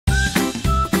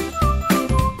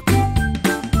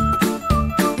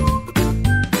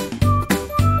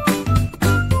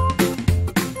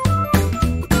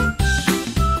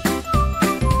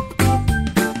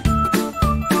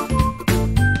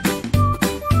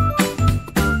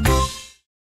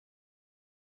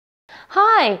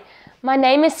Hi, my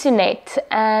name is Sonnet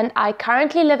and I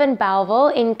currently live in Belleville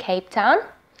in Cape Town.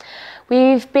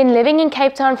 We've been living in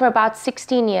Cape Town for about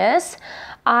 16 years.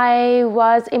 I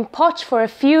was in Potch for a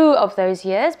few of those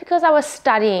years because I was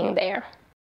studying there.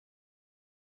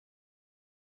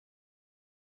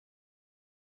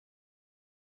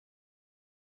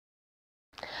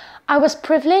 I was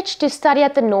privileged to study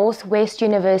at the Northwest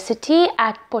University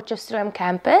at Potchefstroom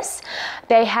campus.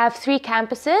 They have 3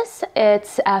 campuses.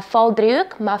 It's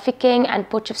Valdriehoek, Mafeking and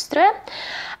Potchefstroom.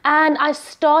 And I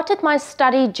started my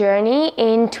study journey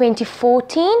in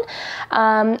 2014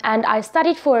 and I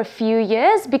studied for a few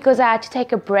years because I had to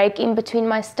take a break in between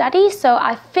my studies. So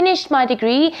I finished my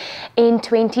degree in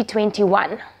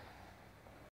 2021.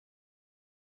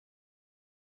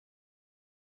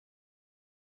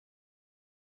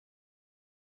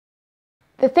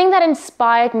 The thing that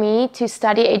inspired me to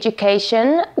study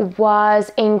education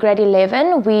was in grade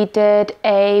 11. We did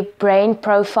a brain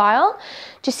profile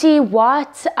to see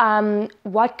what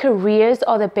careers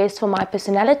are the best for my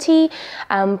personality,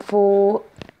 for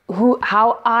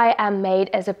how I am made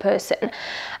as a person.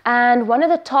 And one of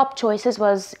the top choices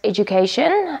was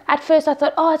education. At first I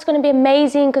thought, oh, it's going to be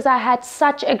amazing because I had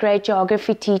such a great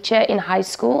geography teacher in high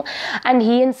school and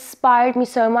he inspired me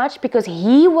so much because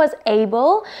he was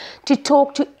able to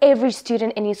talk to every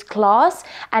student in his class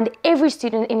and every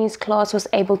student in his class was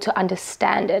able to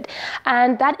understand it.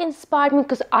 And that inspired me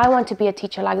because I want to be a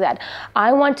teacher like that.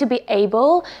 I want to be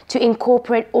able to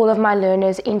incorporate all of my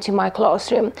learners into my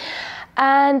classroom.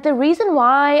 And the reason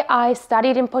why I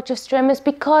studied in Potchefstroom is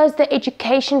because the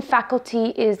education faculty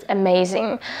is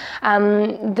amazing.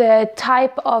 The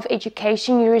type of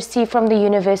education you receive from the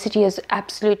university is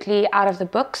absolutely out of the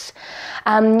books.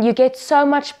 You get so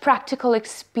much practical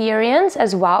experience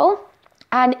as well.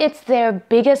 And it's their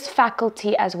biggest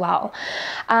faculty as well.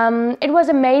 It was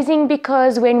amazing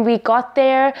because when we got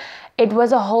there, it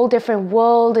was a whole different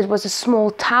world. It was a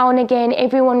small town again.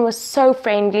 Everyone was so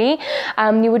friendly.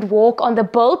 You would walk on the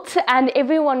boat and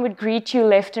everyone would greet you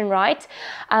left and right.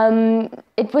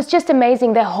 It was just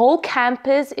amazing. The whole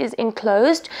campus is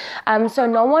enclosed. So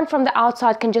no one from the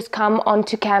outside can just come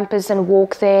onto campus and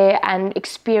walk there and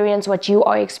experience what you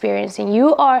are experiencing.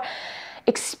 You are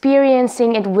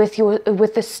experiencing it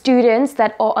with the students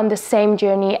that are on the same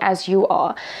journey as you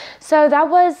are. So that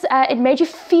was it made you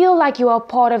feel like you are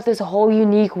part of this whole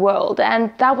unique world,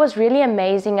 and that was really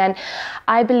amazing. And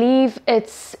I believe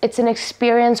it's an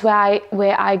experience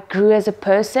where I grew as a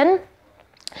person,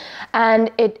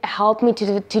 and it helped me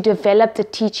to develop the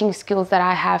teaching skills that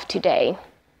I have today.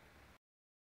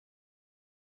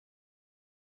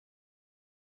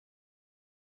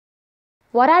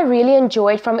 What I really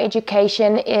enjoyed from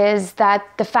education is that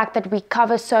the fact that we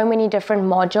cover so many different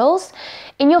modules.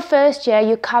 In your first year,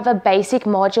 you cover basic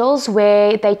modules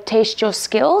where they test your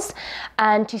skills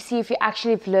and to see if you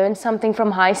actually have learned something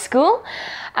from high school.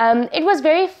 It was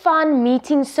very fun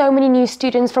meeting so many new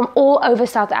students from all over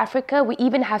South Africa. We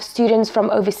even have students from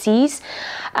overseas.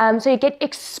 So you get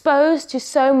exposed to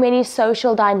so many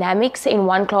social dynamics in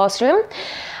one classroom.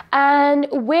 And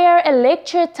where a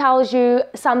lecturer tells you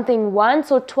something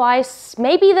once or twice,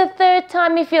 maybe the third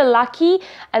time if you're lucky,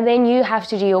 and then you have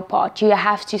to do your part. You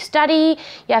have to study,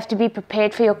 you have to be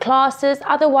prepared for your classes,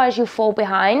 otherwise you fall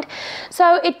behind.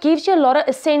 So it gives you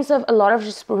a sense of a lot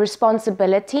of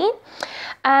responsibility.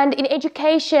 And in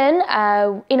education,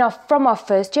 from our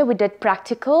first year, we did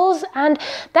practicals, and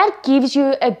that gives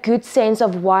you a good sense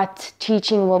of what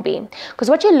teaching will be. Because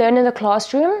what you learn in the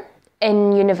classroom,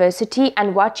 in university,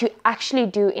 and what you actually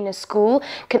do in a school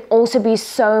can also be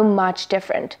so much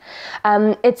different.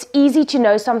 It's easy to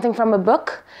know something from a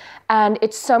book, and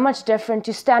it's so much different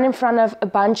to stand in front of a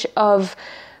bunch of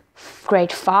grade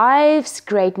 5s,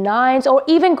 grade 9s, or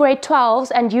even grade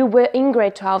 12s, and you were in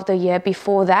grade 12 the year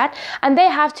before that, and they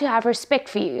have to have respect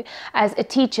for you as a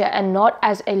teacher and not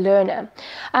as a learner.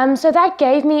 So that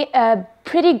gave me a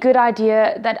pretty good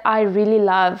idea that I really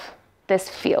love this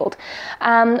field.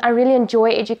 I really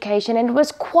enjoy education, and it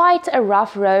was quite a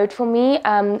rough road for me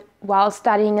while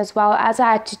studying, as well as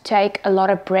I had to take a lot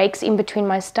of breaks in between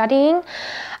my studying,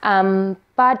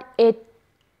 but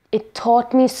it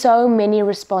taught me so many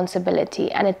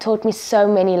responsibility, and it taught me so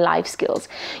many life skills.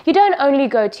 You don't only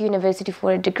go to university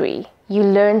for a degree. You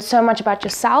learn so much about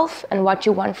yourself and what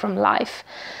you want from life.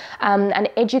 And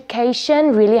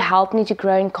education really helped me to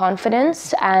grow in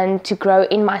confidence and to grow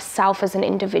in myself as an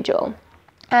individual.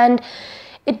 And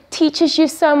it teaches you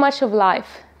so much of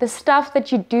life. the stuff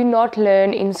that you do not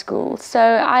learn in school. So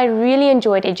I really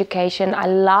enjoyed education. I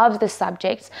love the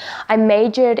subjects. I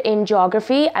majored in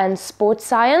geography and sports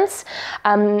science.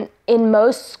 In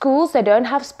most schools, they don't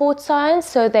have sports science,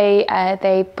 so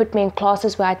they put me in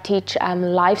classes where I teach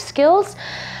life skills.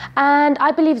 And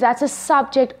I believe that's a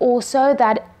subject also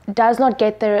that does not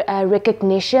get the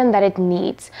recognition that it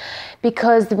needs,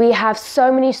 because we have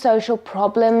so many social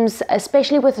problems,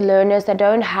 especially with learners that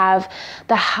don't have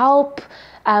the help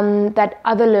that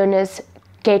other learners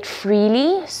get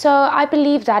freely. So I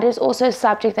believe that is also a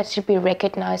subject that should be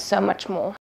recognized so much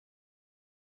more.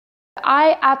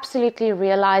 I absolutely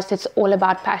realized it's all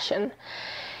about passion.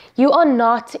 You are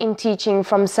not in teaching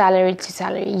from salary to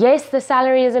salary. Yes, the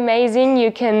salary is amazing.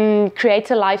 You can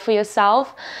create a life for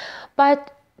yourself,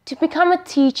 but to become a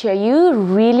teacher, you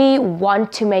really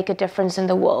want to make a difference in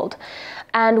the world.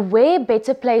 And where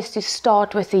better place to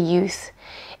start with the youth?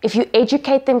 If you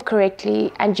educate them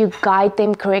correctly and you guide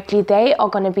them correctly, they are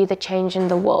going to be the change in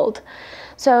the world.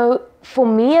 So for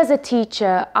me as a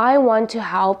teacher, I want to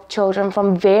help children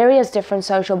from various different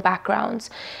social backgrounds.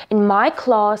 In my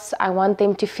class, I want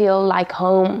them to feel like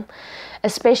home,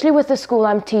 especially with the school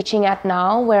I'm teaching at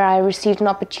now, where I received an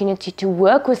opportunity to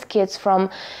work with kids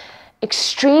from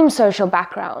extreme social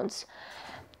backgrounds.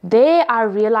 There I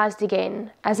realized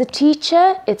again, as a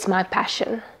teacher, it's my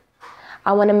passion.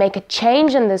 I want to make a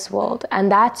change in this world,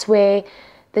 and that's where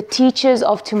the teachers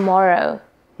of tomorrow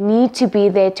need to be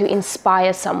there to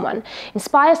inspire someone.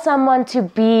 Inspire someone to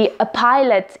be a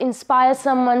pilot, inspire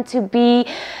someone to be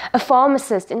a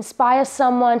pharmacist, inspire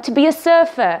someone to be a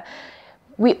surfer.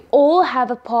 We all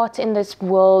have a part in this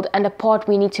world and a part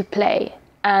we need to play.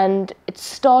 And it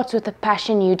starts with the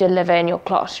passion you deliver in your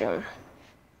classroom.